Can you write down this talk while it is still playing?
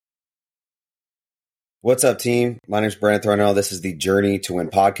What's up, team? My name is Brandon Thornell. This is the Journey to Win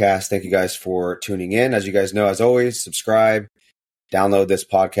podcast. Thank you guys for tuning in. As you guys know, as always, subscribe, download this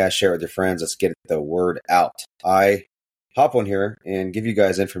podcast, share it with your friends. Let's get the word out. I hop on here and give you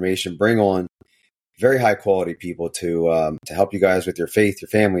guys information, bring on very high quality people to help you guys with your faith, your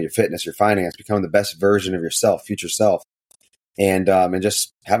family, your fitness, your finance, become the best version of yourself, future self, and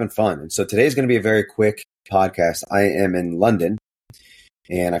just having fun. And so today's going to be a very quick podcast. I am in London,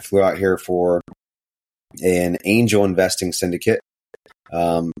 and I flew out here for an angel investing syndicate.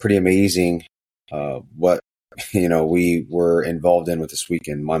 Pretty amazing what we were involved in with this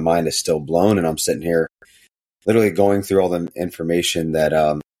weekend. My mind is still blown, and I'm sitting here literally going through all the information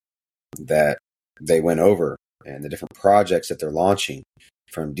that they went over and the different projects that they're launching,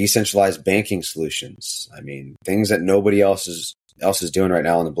 from decentralized banking solutions. I mean, things that nobody else is doing right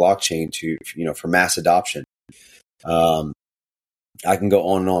now on the blockchain to for mass adoption. I can go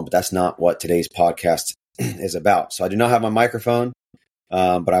on and on, but that's not what today's podcast is about. So I do not have my microphone,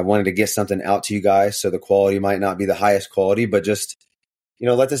 but I wanted to get something out to you guys. So the quality might not be the highest quality, but just,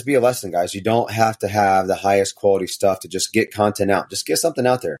 let this be a lesson, guys. You don't have to have the highest quality stuff to just get content out. Just get something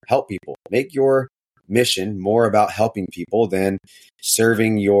out there. Help people. Make your mission more about helping people than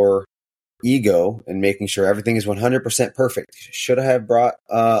serving your ego and making sure everything is 100% perfect. Should I have brought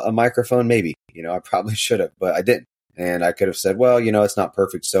a microphone? Maybe. I probably should have, but I didn't. And I could have said, well, it's not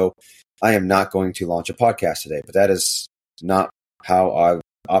perfect, so I am not going to launch a podcast today. But that is not how I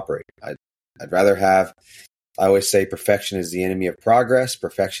operate. I'd rather have, I always say, perfection is the enemy of progress.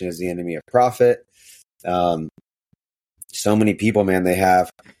 Perfection is the enemy of profit. So many people, man, they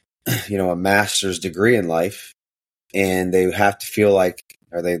have, a master's degree in life, and they have to feel like,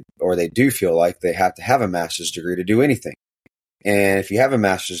 or they do feel like they have to have a master's degree to do anything. And if you have a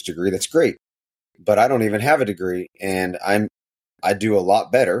master's degree, that's great. But I don't even have a degree, and I do a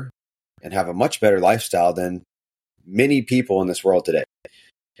lot better and have a much better lifestyle than many people in this world today.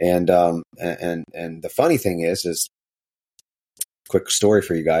 And the funny thing is quick story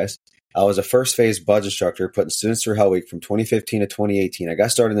for you guys. I was a first phase budget instructor putting students through Hell Week from 2015 to 2018. I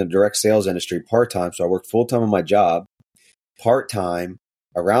got started in the direct sales industry part-time, so I worked full-time on my job, part-time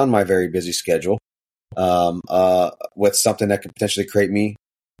around my very busy schedule, with something that could potentially create me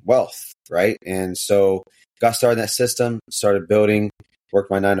wealth, right? And so got started in that system, started building,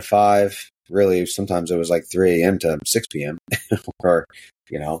 worked my 9 to 5. Really, sometimes it was like 3 a.m. to 6 p.m. or,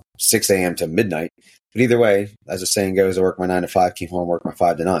 6 a.m. to midnight. But either way, as the saying goes, I worked my 9 to 5, came home, worked my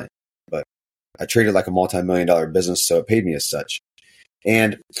 5 to 9. But I treated it like a multi-million-dollar business, so it paid me as such.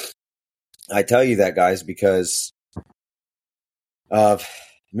 And I tell you that, guys, because of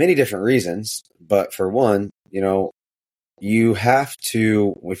many different reasons. But for one, you have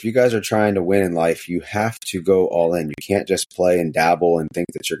to, if you guys are trying to win in life, you have to go all in. You can't just play and dabble and think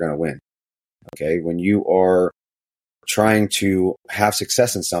that you're going to win. Okay. When you are trying to have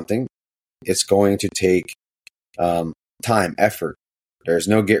success in something, it's going to take time, effort. There's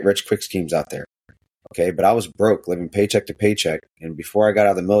no get rich quick schemes out there. Okay. But I was broke, living paycheck to paycheck. And before I got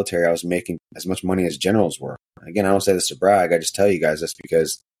out of the military, I was making as much money as generals were. Again, I don't say this to brag. I just tell you guys this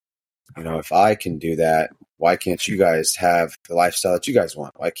because, if I can do that, why can't you guys have the lifestyle that you guys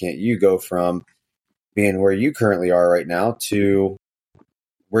want? Why can't you go from being where you currently are right now to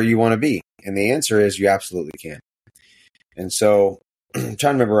where you want to be? And the answer is you absolutely can. And so I'm trying to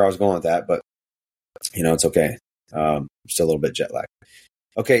remember where I was going with that, but it's okay. Still a little bit jet lagged.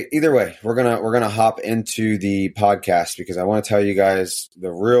 Okay. Either way, we're going to hop into the podcast because I want to tell you guys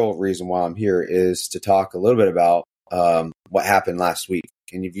the real reason why I'm here is to talk a little bit about what happened last week.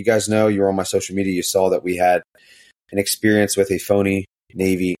 And if you guys know, you were on my social media, you saw that we had an experience with a phony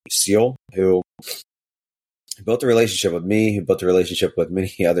Navy SEAL who built a relationship with me, who built a relationship with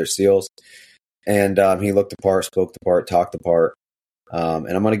many other SEALs. And he looked the part, spoke the part, talked the part. And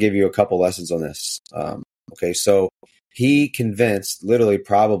I'm going to give you a couple lessons on this. Okay, so he convinced literally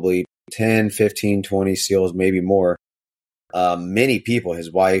probably 10, 15, 20 SEALs, maybe more, many people, his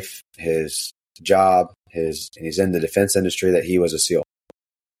wife, his job, and he's in the defense industry, that he was a SEAL.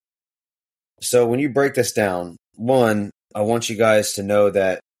 So when you break this down, one, I want you guys to know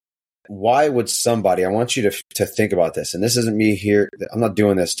that why would somebody, I want you to think about this. And this isn't me here. I'm not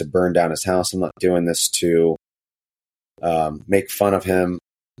doing this to burn down his house. I'm not doing this to make fun of him.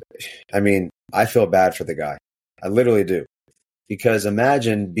 I mean, I feel bad for the guy. I literally do. Because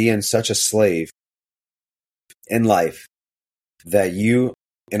imagine being such a slave in life that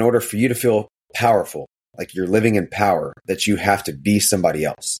in order for you to feel powerful, like you're living in power, that you have to be somebody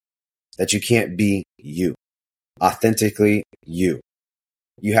else. That you can't be you, authentically you.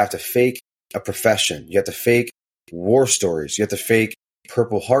 You have to fake a profession. You have to fake war stories. You have to fake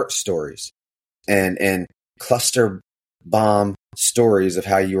Purple Heart stories. and cluster bomb stories of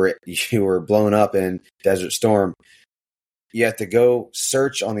how you were blown up in Desert Storm. You have to go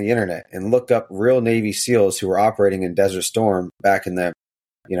search on the internet and look up real Navy SEALs who were operating in Desert Storm back in the,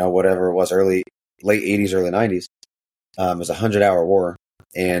 whatever it was, late 80s, early 90s. It was a 100-hour war.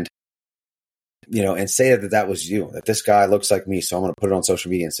 And, and say that was you, that this guy looks like me. So I'm going to put it on social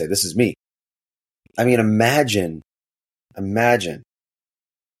media and say, this is me. I mean, imagine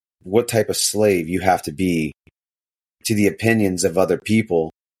what type of slave you have to be to the opinions of other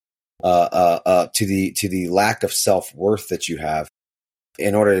people, to the lack of self-worth that you have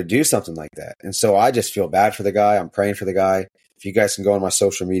in order to do something like that. And so I just feel bad for the guy. I'm praying for the guy. If you guys can go on my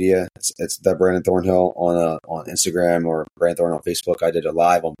social media, it's the Brandon Thornhill on Instagram or Brandon Thornhill on Facebook. I did a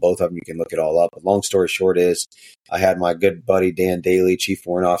live on both of them. You can look it all up. But long story short is I had my good buddy, Dan Daly, Chief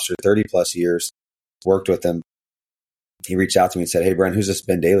Warrant Officer, 30 plus years, worked with him. He reached out to me and said, "Hey, Brandon, who's this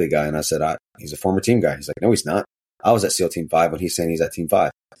Ben Daly guy?" And I said, he's a former team guy. He's like, "No, he's not. I was at SEAL Team 5 when he's saying he's at Team 5.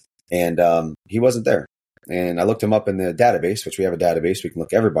 And he wasn't there. And I looked him up in the database, which we have a database. We can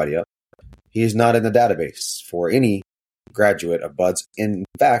look everybody up. He's not in the database for any graduate of BUD/S. In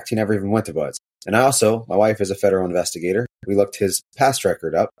fact, he never even went to BUD/S. And my wife is a federal investigator. We looked his past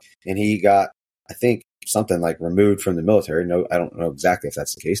record up, and he got, I think, something like removed from the military. No, I don't know exactly if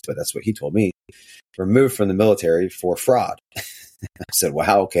that's the case, but that's what he told me. Removed from the military for fraud. I said,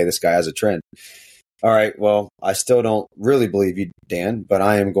 wow, okay, this guy has a trend. All right, well, I still don't really believe you, Dan, but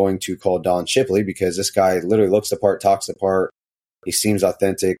I am going to call Don Shipley because this guy literally looks the part, talks the part. He seems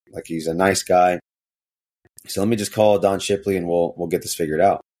authentic, like he's a nice guy. So let me just call Don Shipley and we'll get this figured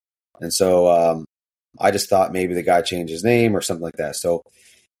out. And so I just thought maybe the guy changed his name or something like that. So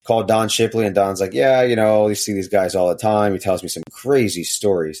called Don Shipley, and Don's like, yeah, you see these guys all the time. He tells me some crazy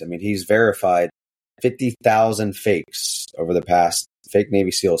stories. I mean, he's verified 50,000 fakes over the past, fake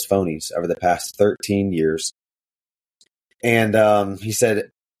Navy SEALs, phonies, over the past 13 years. And he said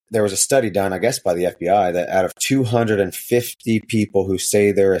there was a study done, I guess, by the FBI that out of 250 people who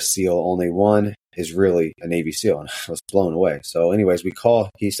say they're a SEAL, only one is really a Navy SEAL. And I was blown away. So anyways,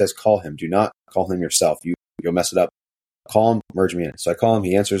 he says, call him. Do not call him yourself. You'll mess it up. Call him, merge me in. So I call him,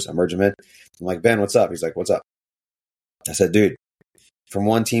 he answers, I merge him in. I'm like, Ben, what's up? He's like, what's up? I said, dude, from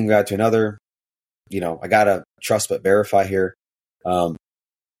one team guy to another, I got to trust but verify here. I'm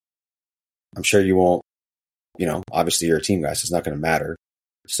sure you won't, obviously you're a team guy, so it's not going to matter.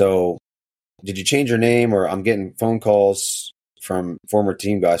 So did you change your name? Or I'm getting phone calls from former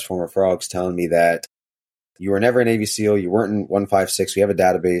team guys, former frogs, telling me that you were never a Navy SEAL. You weren't in 156. We have a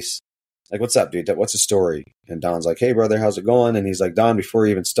database. Like, what's up, dude? What's the story? And Don's like, hey, brother, how's it going? And he's like, Don, before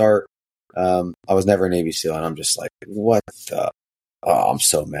you even start, I was never a Navy SEAL. And I'm just like, what the? Oh, I'm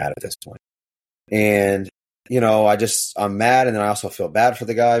so mad at this point. And, I'm mad. And then I also feel bad for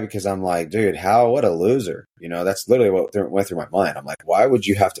the guy because I'm like, dude, what a loser. That's literally what went through my mind. I'm like, why would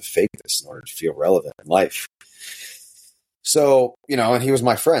you have to fake this in order to feel relevant in life? So, and he was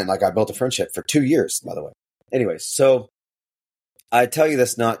my friend. Like, I built a friendship for 2 years, by the way. Anyways, so I tell you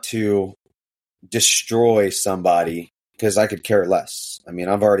this not to destroy somebody because I could care less. I mean,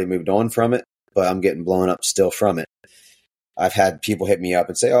 I've already moved on from it, but I'm getting blown up still from it. I've had people hit me up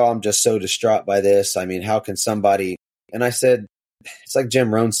and say, oh, I'm just so distraught by this. I mean, how can somebody? And I said, it's like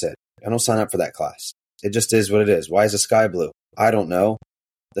Jim Rohn said, I don't sign up for that class. It just is what it is. Why is the sky blue? I don't know.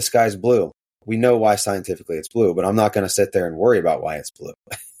 The sky's blue. We know why scientifically it's blue, but I'm not going to sit there and worry about why it's blue.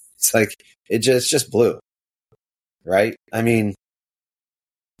 It's like, it's just blue. Right? I mean,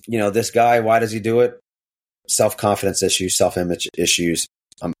 this guy, why does he do it? Self-confidence issues, self-image issues.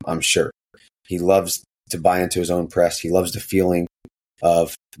 I'm sure he loves to buy into his own press. He loves the feeling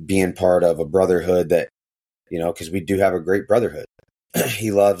of being part of a brotherhood that, because we do have a great brotherhood.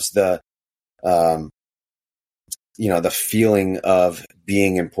 He loves the feeling of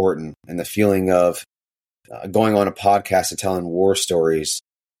being important and the feeling of going on a podcast and telling war stories.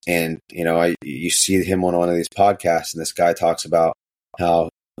 And, you see him on one of these podcasts and this guy talks about how,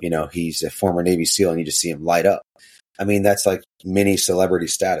 he's a former Navy SEAL and you just see him light up. I mean, that's like mini celebrity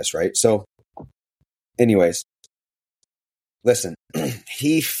status, right? So anyways, listen,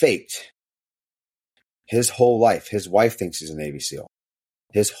 he faked his whole life. His wife thinks he's a Navy SEAL.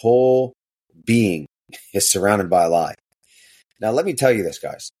 His whole being is surrounded by a lie. Now, let me tell you this,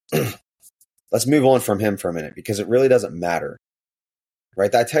 guys. Let's move on from him for a minute because it really doesn't matter.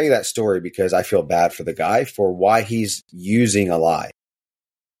 Right? I tell you that story because I feel bad for the guy for why he's using a lie.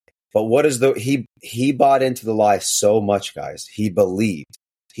 But what is he bought into the lie so much, guys. He believed.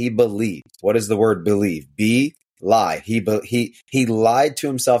 What is the word believe? Lie. He lied to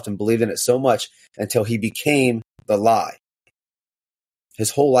himself and believed in it so much until he became the lie.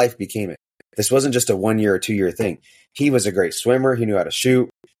 His whole life became it. This wasn't just a 1 year or 2 year thing. He was a great swimmer. He knew how to shoot.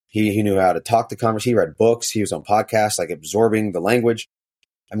 He knew how to talk to converse. He read books. He was on podcasts, like absorbing the language.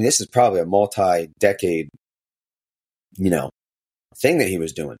 I mean, this is probably a multi-decade, thing that he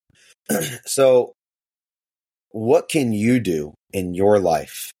was doing. So what can you do in your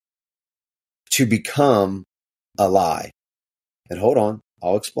life to become a lie? And hold on,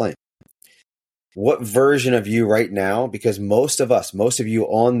 I'll explain. What version of you right now, because most of you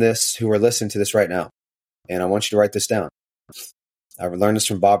on this who are listening to this right now, and I want you to write this down. I learned this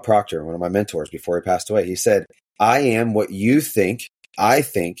from Bob Proctor, one of my mentors before he passed away. He said, I am what you think I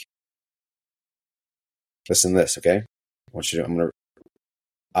think. Listen to this, okay?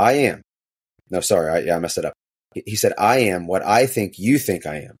 I messed it up. He said, I am what I think you think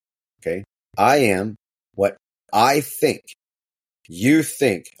I am. Okay. I am what I think you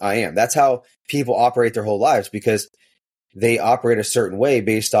think I am. That's how people operate their whole lives, because they operate a certain way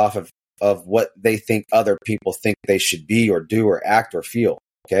based off of what they think other people think they should be or do or act or feel.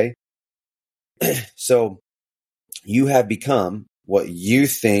 Okay. So you have become what you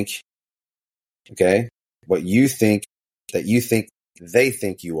think. Okay. What you think that you think they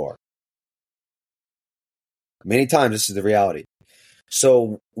think you are. Many times this is the reality.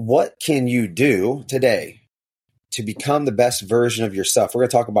 So what can you do today to become the best version of yourself? We're going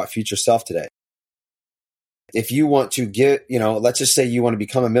to talk about future self today. If you want to get, let's just say you want to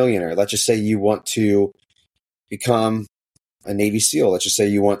become a millionaire. Let's just say you want to become a Navy SEAL. Let's just say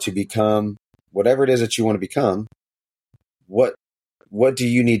you want to become whatever it is that you want to become. What do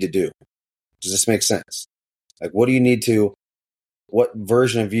you need to do? Does this make sense? Like, what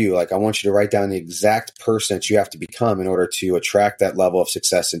version of you? Like, I want you to write down the exact person that you have to become in order to attract that level of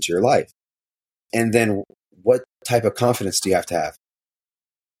success into your life. And then what type of confidence do you have to have?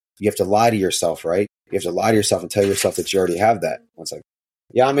 You have to lie to yourself, right? You have to lie to yourself and tell yourself that you already have that. One second.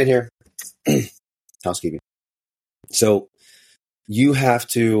 Yeah, I'm in here. Housekeeping. So you have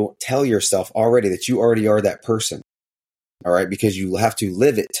to tell yourself already that you already are that person. All right. Because you have to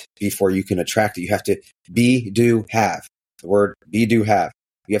live it before you can attract it. You have to be, do, have. The word be, do, have.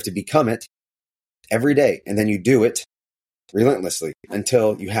 You have to become it every day. And then you do it relentlessly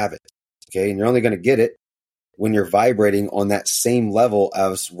until you have it. Okay. And you're only going to get it when you're vibrating on that same level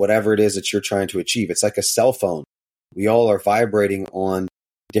as whatever it is that you're trying to achieve. It's like a cell phone. We all are vibrating on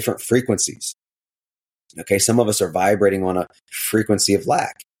different frequencies. Okay. Some of us are vibrating on a frequency of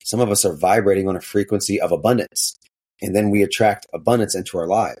lack. Some of us are vibrating on a frequency of abundance. And then we attract abundance into our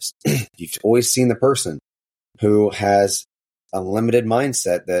lives. You've always seen the person who has a limited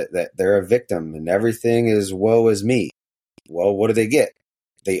mindset that they're a victim and everything is woe is me. Well, what do they get?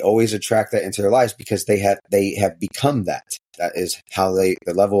 They always attract that into their lives because they have become that. That is how the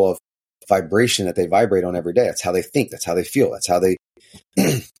level of vibration that they vibrate on every day. That's how they think. That's how they feel. That's how they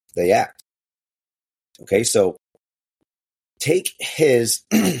they act. Okay, so take his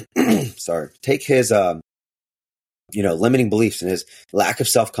limiting beliefs and his lack of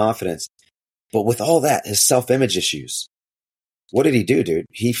self-confidence. But with all that, his self-image issues, what did he do, dude?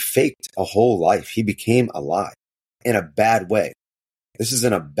 He faked a whole life. He became a lie in a bad way. This is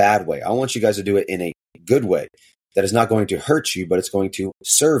in a bad way. I want you guys to do it in a good way that is not going to hurt you, but it's going to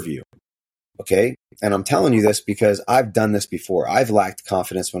serve you. Okay. And I'm telling you this because I've done this before. I've lacked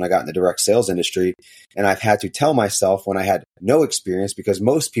confidence when I got in the direct sales industry, and I've had to tell myself when I had no experience, because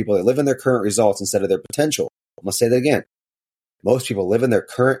most people, they live in their current results instead of their potential. I'm going to say that again. Most people live in their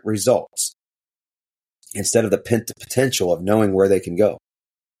current results instead of the potential of knowing where they can go.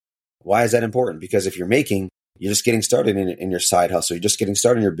 Why is that important? Because if you're just getting started in your side hustle, you're just getting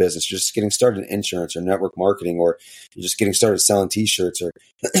started in your business, you're just getting started in insurance or network marketing, or you're just getting started selling t-shirts or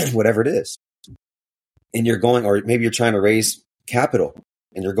whatever it is. And you're going, or maybe you're trying to raise capital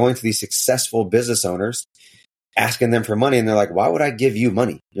and you're going to these successful business owners, asking them for money. And they're like, why would I give you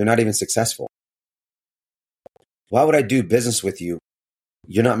money? You're not even successful. Why would I do business with you?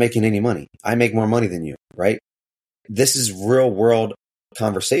 You're not making any money. I make more money than you, right? This is real world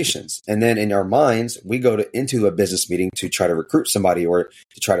conversations. And then in our minds, we go into a business meeting to try to recruit somebody or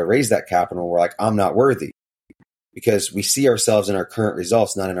to try to raise that capital. We're like, I'm not worthy, because we see ourselves in our current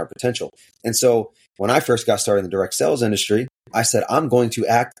results, not in our potential. And so when I first got started in the direct sales industry, I said, I'm going to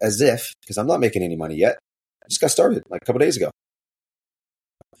act as if, because I'm not making any money yet. I just got started like a couple of days ago.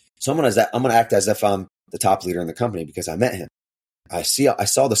 So I'm going to act as if I'm the top leader in the company because I met him. I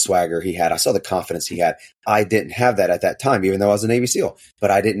saw the swagger he had. I saw the confidence he had. I didn't have that at that time, even though I was a Navy SEAL,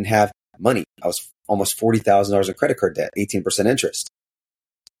 but I didn't have money. I was almost $40,000 in credit card debt, 18% interest.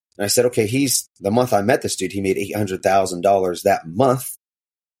 And I said, okay, the month I met this dude, he made $800,000 that month.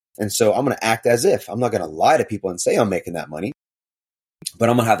 And so I'm going to act as if. I'm not going to lie to people and say I'm making that money. but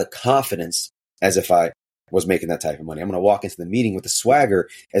I'm going to have the confidence as if I was making that type of money. I'm going to walk into the meeting with the swagger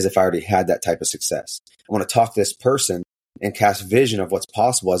as if I already had that type of success. I want to talk to this person and cast vision of what's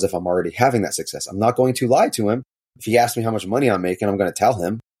possible as if I'm already having that success. I'm not going to lie to him. If he asks me how much money I'm making, I'm going to tell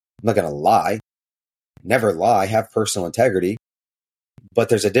him. I'm not going to lie. Never lie. Have personal integrity. But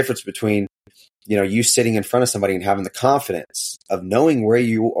there's a difference between, you sitting in front of somebody and having the confidence of knowing where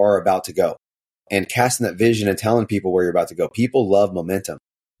you are about to go and casting that vision and telling people where you're about to go. People love momentum.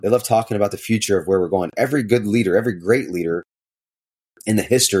 They love talking about the future of where we're going. Every good leader, every great leader in the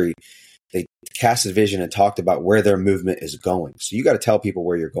history, they cast a vision and talked about where their movement is going. So you got to tell people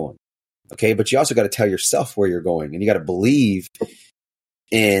where you're going. Okay. But you also got to tell yourself where you're going, and you got to believe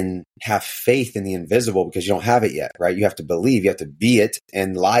and have faith in the invisible because you don't have it yet, right? You have to believe, you have to be it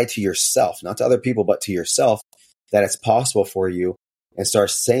and lie to yourself, not to other people, but to yourself, that it's possible for you, and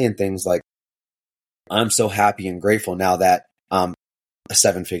start saying things like, I'm so happy and grateful now that I'm a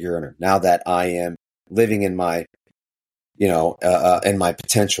 7-figure earner, now that I am living in my, in my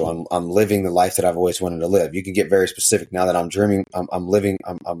potential. I'm living the life that I've always wanted to live. You can get very specific now that I'm dreaming, I'm living,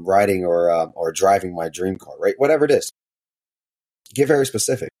 I'm riding or driving my dream car, right? Whatever it is. Get very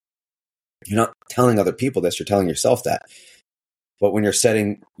specific. You're not telling other people this, you're telling yourself that. But when you're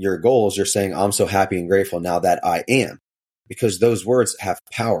setting your goals, you're saying, I'm so happy and grateful now that I am, because those words have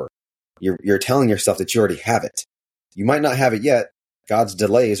power. You're telling yourself that you already have it. You might not have it yet. God's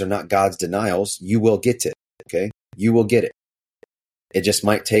delays are not God's denials. You will get it. Okay. You will get it. It just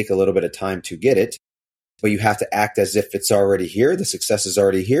might take a little bit of time to get it, but you have to act as if it's already here. The success is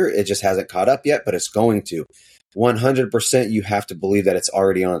already here. It just hasn't caught up yet, but it's going to. 100% you have to believe that it's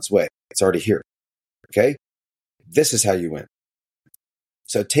already on its way. It's already here. Okay? This is how you win.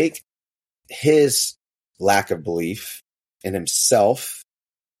 So take his lack of belief in himself,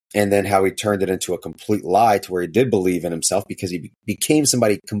 and then how he turned it into a complete lie to where he did believe in himself because he became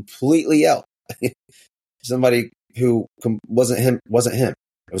somebody completely else. Somebody who wasn't him.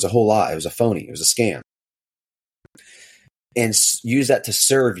 It was a whole lie. It was a phony. It was a scam. And use that to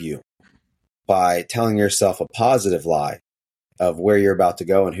serve you by telling yourself a positive lie of where you're about to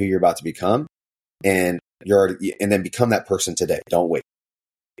go and who you're about to become. And then become that person today. Don't wait.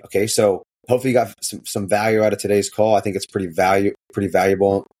 Okay. So hopefully you got some value out of today's call. I think it's pretty valuable,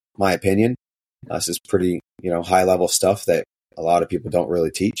 in my opinion. This is pretty, high level stuff that a lot of people don't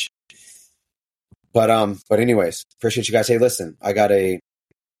really teach. But anyways, appreciate you guys. Hey, listen, I got a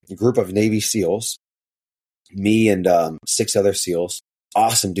group of Navy SEALs, me and 6 other SEALs.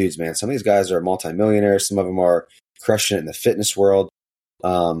 Awesome dudes, man. Some of these guys are multimillionaires. Some of them are crushing it in the fitness world. 2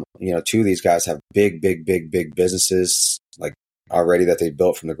 of these guys have big businesses like already that they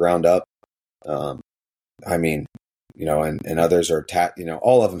built from the ground up. And others are,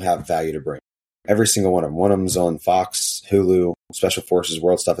 all of them have value to bring. Every single one of them. One of them's on Fox, Hulu, Special Forces,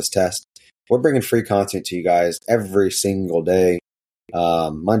 World's Toughest Test. We're bringing free content to you guys every single day,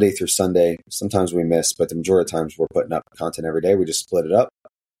 Monday through Sunday. Sometimes we miss, but the majority of times we're putting up content every day. We just split it up,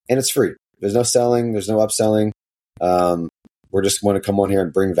 and it's free. There's no selling. There's no upselling. We're just want to come on here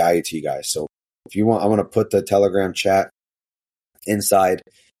and bring value to you guys. So if you want, I want to put the Telegram chat inside,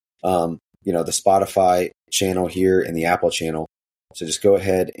 the Spotify channel here and the Apple channel. So just go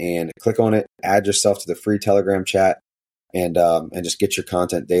ahead and click on it, add yourself to the free Telegram chat, and just get your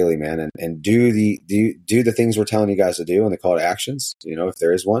content daily, man. And do the things we're telling you guys to do and the call to actions, if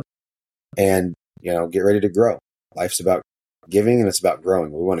there is one, and, get ready to grow. Life's about giving and it's about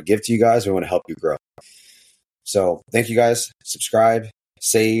growing. We want to give to you guys. We want to help you grow. So thank you guys. Subscribe,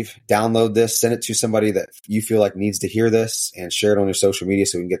 save, download this, send it to somebody that you feel like needs to hear this, and share it on your social media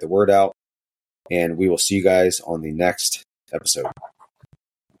so we can get the word out. And we will see you guys on the next episode.